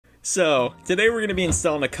So, today we're going to be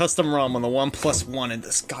installing a custom ROM on the OnePlus One and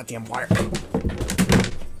this goddamn wire.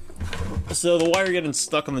 So the wire getting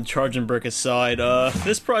stuck on the charging brick aside,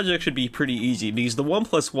 this project should be pretty easy because the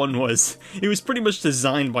OnePlus One was pretty much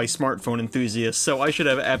designed by smartphone enthusiasts, so I should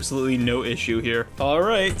have absolutely no issue here.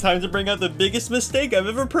 Alright, time to bring out the biggest mistake I've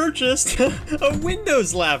ever purchased, a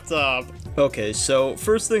Windows laptop! Okay, so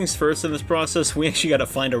first things first in this process, we actually gotta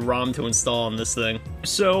find a ROM to install on this thing.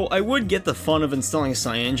 So I would get the fun of installing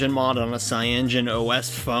CyanogenMod on a CyanogenOS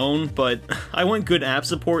phone, but I want good app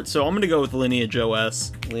support, so I'm gonna go with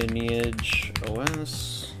LineageOS.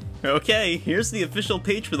 LineageOS. Okay, here's the official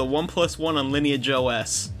page for the OnePlus One on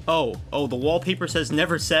LineageOS. Oh, the wallpaper says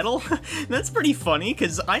never settle? That's pretty funny,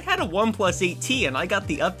 because I had a OnePlus 8T and I got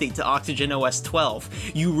the update to OxygenOS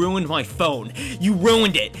 12. You ruined my phone. You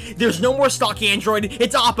ruined it. There's no more stock Android.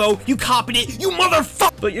 It's Oppo. You copied it. You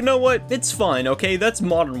motherfucker! But you know what? It's fine, okay? That's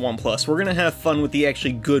modern OnePlus. We're gonna have fun with the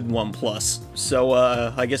actually good OnePlus. So,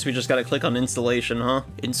 I guess we just gotta click on installation, huh?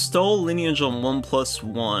 Install Lineage on OnePlus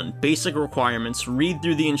One. Basic requirements. Read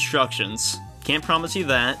through the instructions. Can't promise you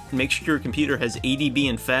that. Make sure your computer has ADB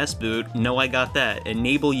and fast boot. No, I got that.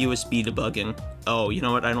 Enable USB debugging. Oh, you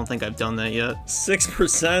know what? I don't think I've done that yet.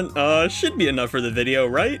 6%? Should be enough for the video,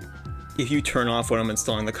 right? If you turn off when I'm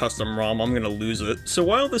installing the custom ROM, I'm gonna lose it. So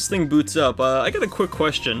while this thing boots up, I got a quick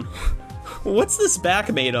question. What's this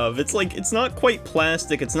back made of? It's like, it's not quite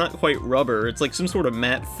plastic, it's not quite rubber, it's like some sort of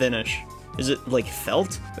matte finish. Is it, like,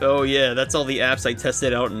 felt? Oh yeah, that's all the apps I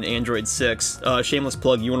tested out in Android 6. Shameless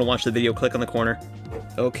plug, you wanna watch the video, click on the corner.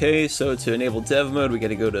 Okay, so to enable dev mode, we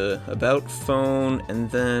gotta go to About Phone, and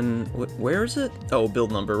then, where is it? Oh,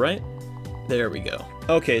 build number, right? There we go.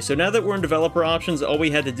 Okay, so now that we're in developer options, all we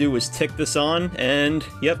had to do was tick this on, and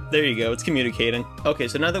yep, there you go, it's communicating. Okay,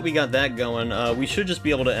 so now that we got that going, we should just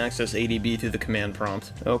be able to access ADB through the command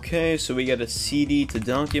prompt. Okay, so we got a CD to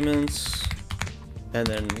documents, and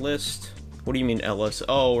then list. What do you mean LS?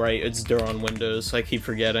 Oh, right, it's dir on Windows. I keep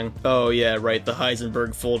forgetting. Oh, yeah, right, the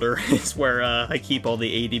Heisenberg folder is where I keep all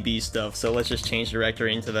the ADB stuff, so let's just change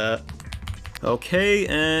directory into that. Okay,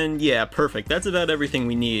 and yeah, perfect. That's about everything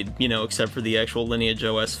we need, you know, except for the actual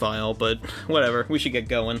LineageOS file, but whatever, we should get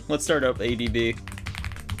going. Let's start up ADB.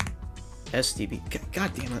 SDB.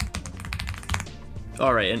 God damn it.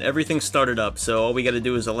 Alright, and everything started up, so all we gotta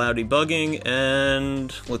do is allow debugging,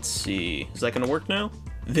 and let's see. Is that gonna work now?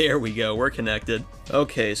 There we go, we're connected.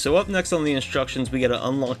 Okay, so up next on the instructions, we gotta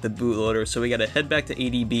unlock the bootloader, so we gotta head back to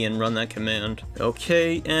ADB and run that command.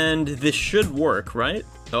 Okay, and this should work, right?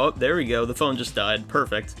 Oh, there we go, the phone just died,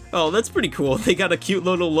 perfect. Oh, that's pretty cool, they got a cute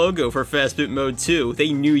little logo for fast boot mode too.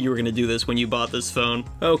 They knew you were gonna do this when you bought this phone.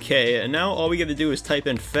 Okay, and now all we gotta do is type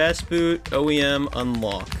in fastboot OEM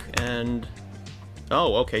unlock, and...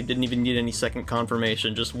 oh, okay, didn't even need any second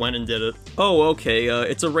confirmation, just went and did it. Oh, okay,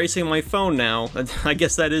 it's erasing my phone now. I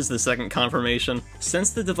guess that is the second confirmation.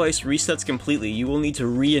 Since the device resets completely, you will need to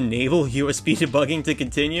re-enable USB debugging to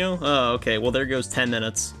continue? Oh, okay, well there goes 10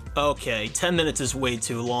 minutes. Okay, 10 minutes is way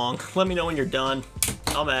too long. Let me know when you're done.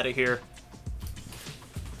 I'm out of here.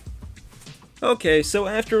 Okay, so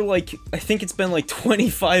after like, I think it's been like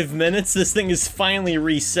 25 minutes, this thing is finally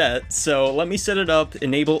reset, so let me set it up,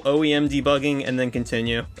 enable OEM debugging, and then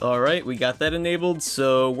continue. Alright, we got that enabled,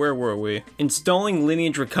 so where were we? Installing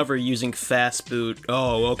Lineage Recovery using fastboot.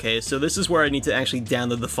 Oh, okay, so this is where I need to actually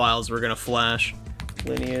download the files we're gonna flash.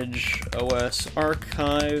 LineageOS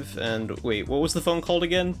archive, and wait, what was the phone called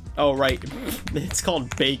again? Oh, right, it's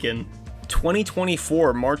called Bacon.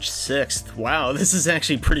 2024, March 6th. Wow, this is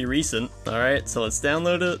actually pretty recent. Alright, so let's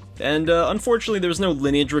download it. And unfortunately there's no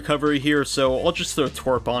lineage recovery here, so I'll just throw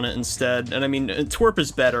twerp on it instead. And I mean, twerp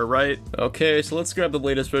is better, right? Okay, so let's grab the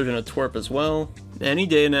latest version of twerp as well. Any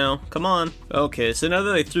day now, come on. Okay, so now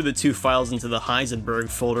that I threw the two files into the Heisenberg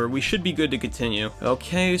folder, we should be good to continue.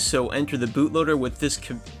 Okay, so enter the bootloader with this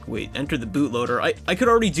wait, enter the bootloader. I could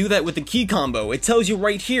already do that with the key combo. It tells you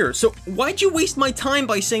right here. So why'd you waste my time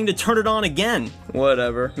by saying to turn it on again?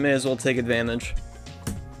 Whatever, may as well take advantage.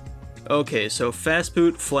 Okay, so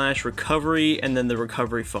fastboot, flash, recovery, and then the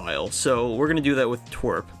recovery file. So we're gonna do that with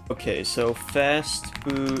twerp. Okay, so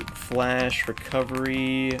fastboot, flash,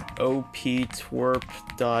 recovery, optwerp.img.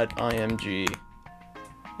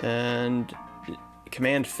 And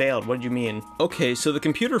command failed, what did you mean? Okay, so the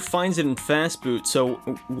computer finds it in fastboot, so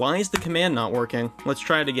why is the command not working? Let's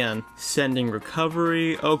try it again. Sending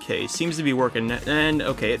recovery, okay, seems to be working, and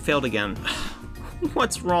okay, it failed again.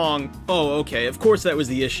 What's wrong? Oh, okay, of course that was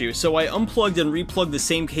the issue. So I unplugged and replugged the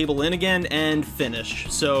same cable in again, and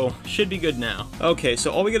finished. So, should be good now. Okay,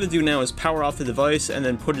 so all we gotta do now is power off the device, and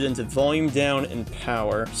then put it into volume down and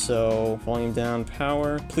power. So, volume down,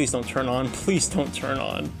 power. Please don't turn on, please don't turn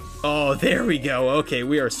on. Oh, there we go. Okay,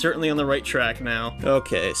 we are certainly on the right track now.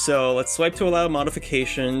 Okay, so let's swipe to allow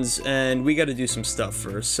modifications, and we gotta do some stuff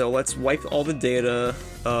first. So let's wipe all the data.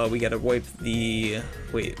 We gotta wipe the...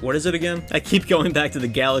 Wait, what is it again? I keep going back to the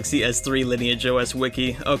Galaxy S3 LineageOS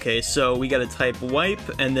wiki. Okay, so we gotta type wipe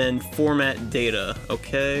and then format data,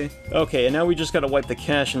 okay? Okay, and now we just gotta wipe the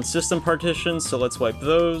cache and system partitions, so let's wipe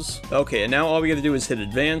those. Okay, and now all we gotta do is hit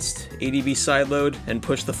advanced, ADB sideload, and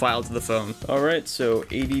push the file to the phone. Alright, so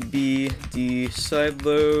ADB d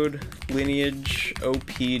sideload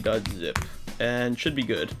lineageop.zip. And should be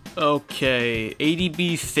good. Okay,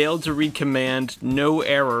 ADB failed to read command, no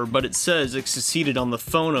error, but it says it succeeded on the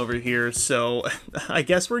phone over here, so I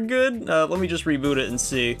guess we're good? Let me just reboot it and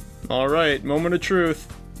see. Alright, moment of truth.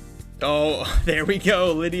 Oh, there we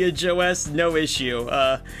go, LineageOS, no issue.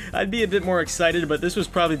 I'd be a bit more excited, but this was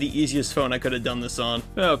probably the easiest phone I could have done this on.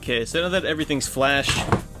 Okay, so now that everything's flashed,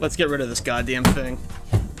 let's get rid of this goddamn thing.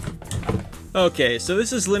 Okay, so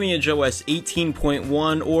this is LineageOS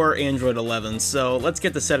 18.1 or Android 11, so let's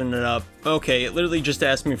get to setting it up. Okay, it literally just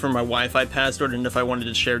asked me for my Wi-Fi password and if I wanted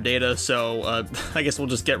to share data, so I guess we'll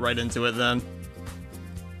just get right into it then.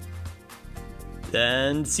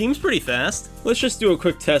 And seems pretty fast. Let's just do a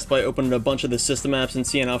quick test by opening a bunch of the system apps and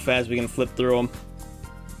seeing how fast we can flip through them.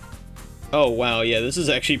 Oh wow, yeah, this is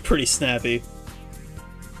actually pretty snappy.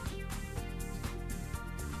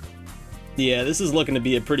 Yeah, this is looking to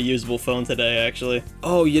be a pretty usable phone today, actually.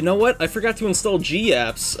 Oh, you know what? I forgot to install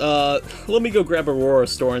G-apps. Let me go grab Aurora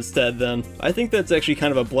Store instead, then. I think that's actually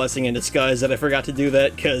kind of a blessing in disguise that I forgot to do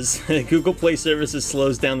that, because Google Play Services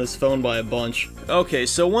slows down this phone by a bunch. Okay,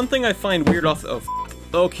 so one thing I find weird off... Oh,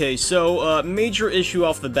 okay, so, major issue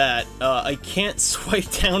off the bat, I can't swipe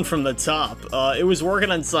down from the top. It was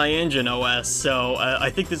working on CyanogenOS, so I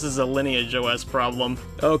think this is a LineageOS problem.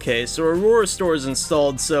 Okay, so Aurora Store is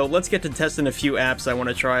installed, so let's get to testing a few apps I want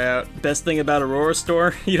to try out. Best thing about Aurora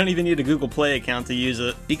Store, you don't even need a Google Play account to use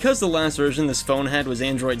it. Because the last version this phone had was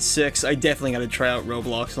Android 6, I definitely gotta try out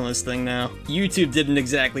Roblox on this thing now. YouTube didn't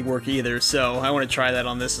exactly work either, so I want to try that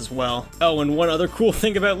on this as well. Oh, and one other cool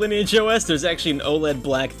thing about LineageOS, there's actually an OLED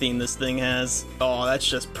black theme this thing has. Oh, that's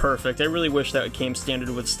just perfect. I really wish that came standard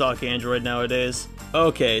with stock Android nowadays.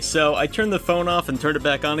 Okay, so I turned the phone off and turned it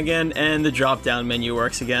back on again, and the drop-down menu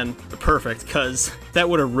works again. Perfect, because that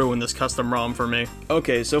would have ruined this custom ROM for me.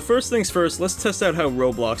 Okay, so first things first, let's test out how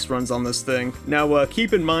Roblox runs on this thing. Now,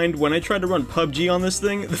 keep in mind, when I tried to run PUBG on this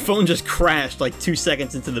thing, the phone just crashed like 2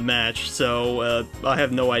 seconds into the match, so I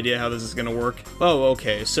have no idea how this is gonna work. Oh,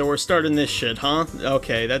 okay, so we're starting this shit, huh?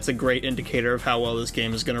 Okay, that's a great indicator of how well this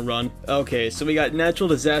game is gonna run. Okay, so we got natural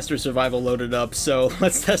disaster survival loaded up, so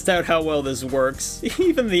let's test out how well this works.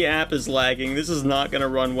 Even the app is lagging, this is not gonna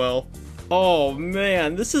run well. Oh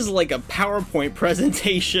man, this is like a PowerPoint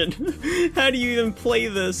presentation. How do you even play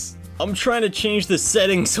this? I'm trying to change the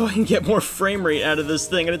settings so I can get more frame rate out of this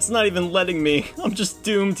thing, and it's not even letting me. I'm just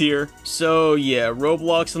doomed here. So yeah,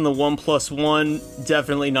 Roblox and the OnePlus One,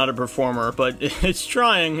 definitely not a performer, but it's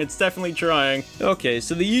trying, it's definitely trying. Okay,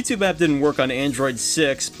 so the YouTube app didn't work on Android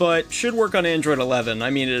 6, but should work on Android 11.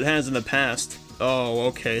 I mean, it has in the past. Oh,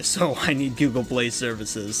 okay, so I need Google Play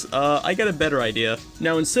services. I got a better idea.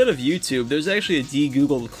 Now, instead of YouTube, there's actually a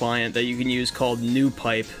de-Googled client that you can use called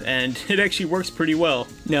NewPipe, and it actually works pretty well.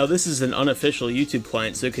 Now, this is an unofficial YouTube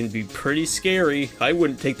client, so it can be pretty scary. I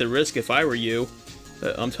wouldn't take the risk if I were you.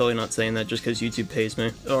 I'm totally not saying that just because YouTube pays me.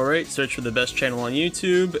 Alright, search for the best channel on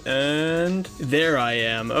YouTube, and there I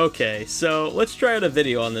am. Okay, so let's try out a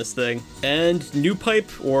video on this thing. And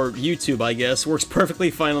NewPipe, or YouTube I guess, works perfectly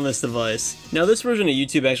fine on this device. Now this version of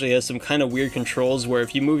YouTube actually has some kind of weird controls where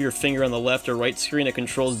if you move your finger on the left or right screen it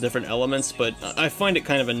controls different elements, but I find it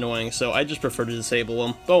kind of annoying, so I just prefer to disable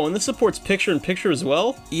them. Oh, and this supports picture-in-picture as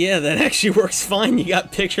well? Yeah, that actually works fine. You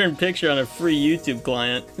got picture-in-picture on a free YouTube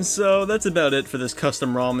client. So that's about it for this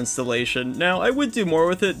custom ROM installation. Now, I would do more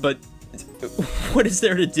with it, but what is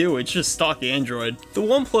there to do? It's just stock Android. The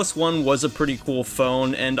OnePlus One was a pretty cool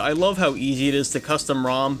phone, and I love how easy it is to custom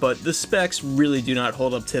ROM, but the specs really do not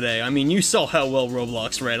hold up today. I mean, you saw how well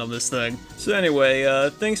Roblox ran on this thing. So anyway,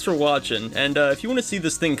 thanks for watching, and if you want to see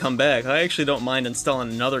this thing come back, I actually don't mind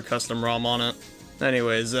installing another custom ROM on it.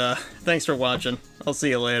 Anyways, thanks for watching. I'll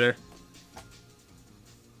see you later.